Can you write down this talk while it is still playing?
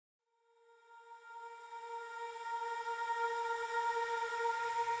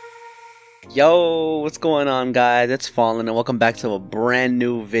Yo, what's going on, guys? It's Fallen and welcome back to a brand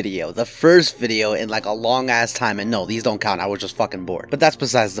new video. The first video in like a long ass time, and no, these don't count. I was just fucking bored. But that's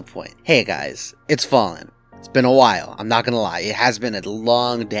besides the point. Hey guys, it's Fallen. It's been a while. I'm not gonna lie. It has been a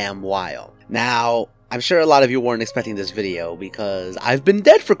long damn while. Now, I'm sure a lot of you weren't expecting this video because I've been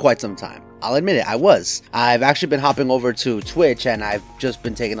dead for quite some time. I'll admit it, I was. I've actually been hopping over to Twitch and I've just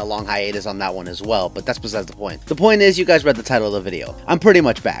been taking a long hiatus on that one as well, but that's besides the point. The point is, you guys read the title of the video. I'm pretty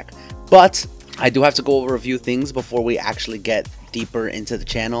much back. But I do have to go over a few things before we actually get deeper into the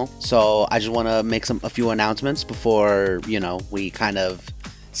channel. So I just want to make a few announcements before, you know, we kind of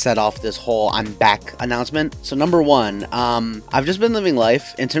set off this whole I'm back announcement. So number one, I've just been living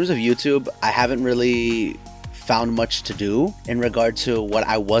life. In terms of YouTube, I haven't really found much to do in regard to what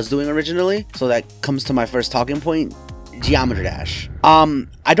I was doing originally. So that comes to my first talking point. Geometry Dash.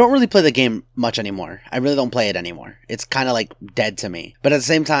 I don't really play the game much anymore. I really don't play it anymore. It's kind of like dead to me. But at the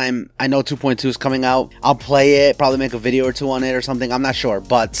same time, I know 2.2 is coming out. I'll play it, probably make a video or two on it or something. I'm not sure.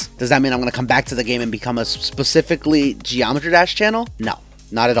 But does that mean I'm going to come back to the game and become a specifically Geometry Dash channel? No,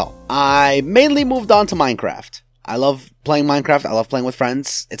 not at all. I mainly moved on to Minecraft. I love playing Minecraft. I love playing with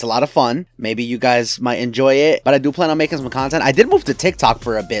friends. It's a lot of fun. Maybe you guys might enjoy it, but I do plan on making some content. I did move to TikTok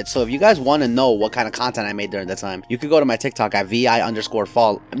for a bit, so if you guys want to know what kind of content I made during that time, you could go to my TikTok at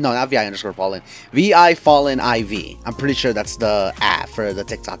VI_Fallen. No, not VI_Fallen. VI_Fallen_IV. I'm pretty sure that's the @ for the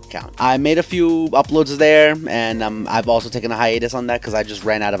TikTok account. I made a few uploads there, and I've also taken a hiatus on that because I just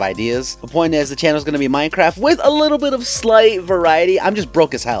ran out of ideas. The point is, the channel is going to be Minecraft with a little bit of slight variety. I'm just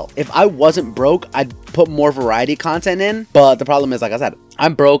broke as hell. If I wasn't broke, I'd put more variety content in. But the problem is, like I said,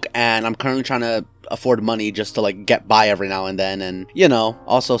 I'm broke and I'm currently trying to afford money just to like get by every now and then, and you know,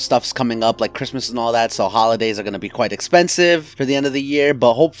 also stuff's coming up like Christmas and all that, so holidays are going to be quite expensive for the end of the year.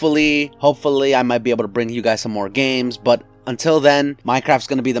 But hopefully I might be able to bring you guys some more games. But until then, Minecraft's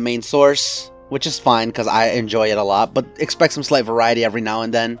going to be the main source, which is fine because I enjoy it a lot, but expect some slight variety every now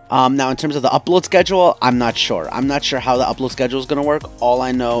and then. Now, in terms of the upload schedule, I'm not sure. I'm not sure how the upload schedule is going to work. All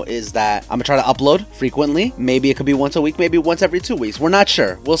I know is that I'm going to try to upload frequently. Maybe it could be once a week, maybe once every 2 weeks. We're not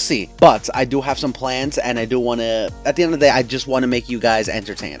sure. We'll see. But I do have some plans, and I do want to, at the end of the day, I just want to make you guys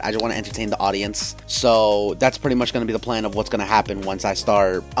entertained. I just want to entertain the audience. So that's pretty much going to be the plan of what's going to happen once I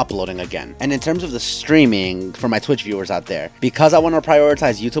start uploading again. And in terms of the streaming for my Twitch viewers out there, because I want to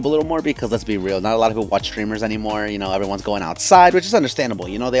prioritize YouTube a little more, because let's be real, not a lot of people watch streamers anymore. You know, everyone's going outside, which is understandable.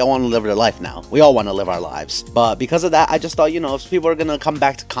 You know, they all want to live their life now. We all want to live our lives. But because of that, I just thought, you know, if people are gonna come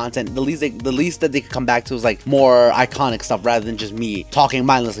back to content, the least that they could come back to is like more iconic stuff rather than just me talking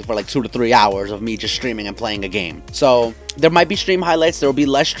mindlessly for like 2 to 3 hours of me just streaming and playing a game. So there might be stream highlights. There will be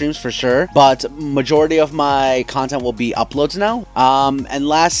less streams for sure, but majority of my content will be uploads now. And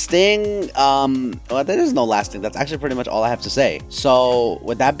last thing, well, there is no last thing. That's actually pretty much all I have to say. So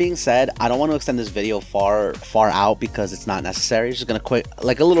with that being said, I don't want to extend this video far out because it's not necessary. It's just gonna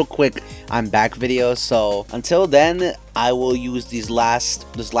like a little quick I'm back video. So until then, I will use this last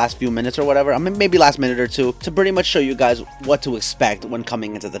few minutes or whatever, I mean maybe last minute or two, to pretty much show you guys what to expect when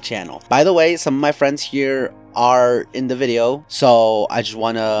coming into the channel. By the way, some of my friends here are in the video, so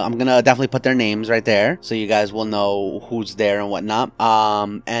I'm gonna definitely put their names right there so you guys will know who's there and whatnot.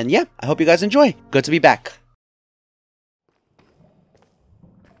 And yeah, I hope you guys enjoy. Good to be back.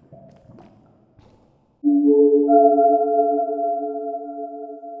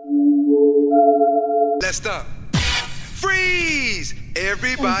 Let's stop. Freeze!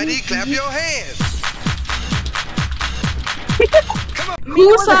 Everybody clap your hands. Come on.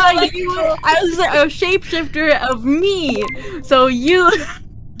 Who saw you as a shapeshifter of me? So you...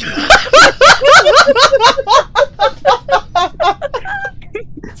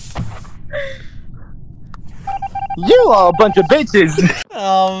 You are a bunch of bitches.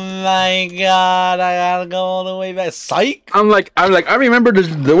 Oh my god, I gotta go all the way back. Psych! I remember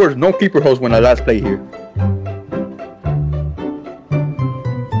there was no keeper host when I last played here.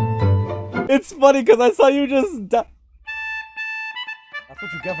 It's funny because I saw you just die. That's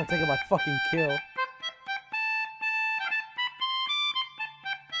what you get for taking my fucking kill.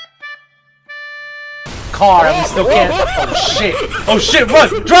 Car, and we still can't. Oh shit! Oh shit! Run!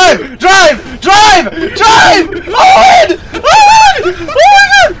 Drive! Drive! Drive! Drive! Oh my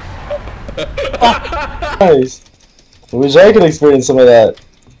god! Nice. I wish I could experience some of that.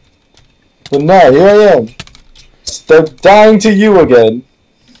 But no, here I am. They're dying to you again.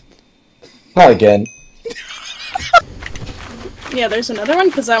 Not again. Yeah, there's another one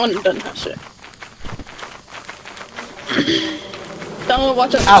because that one doesn't have shit. Don't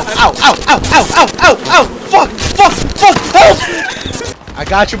watch it. Ow! Ow! Ow! Ow! Ow! Ow! Ow! Ow! Fuck! Fuck! Fuck! Help! I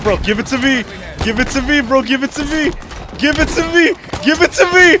got you, bro. Give it to me. Give it to me, bro. Give it to me. Give it to me! Give it to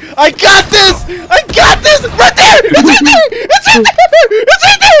me! I got this! I got this! Right there! It's right there! It's right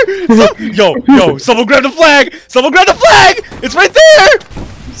there! It's right there! Yo, someone grab the flag! Someone grab the flag! It's right there!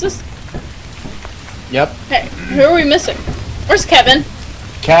 Is this? Yep. Hey, who are we missing? Where's Kevin?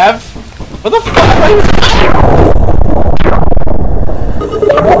 Cav? What the fuck?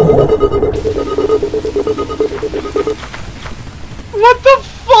 What the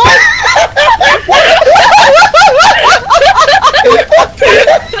fuck?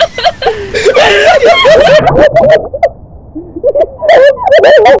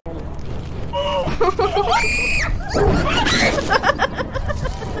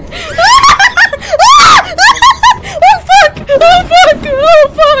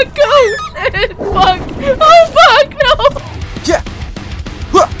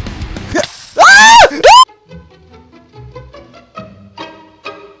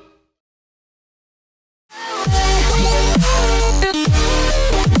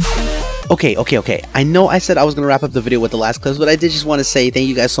 Okay. I know I said I was going to wrap up the video with the last clips, but I did just want to say thank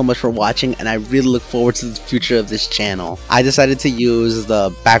you guys so much for watching, and I really look forward to the future of this channel. I decided to use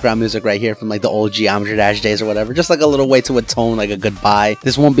the background music right here from like the old Geometry Dash days or whatever, just like a little way to atone like a goodbye.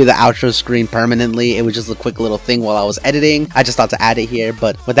 This won't be the outro screen permanently, it was just a quick little thing while I was editing. I just thought to add it here,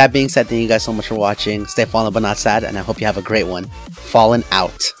 but with that being said, thank you guys so much for watching. Stay fallen but not sad, and I hope you have a great one. Fallen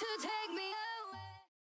out.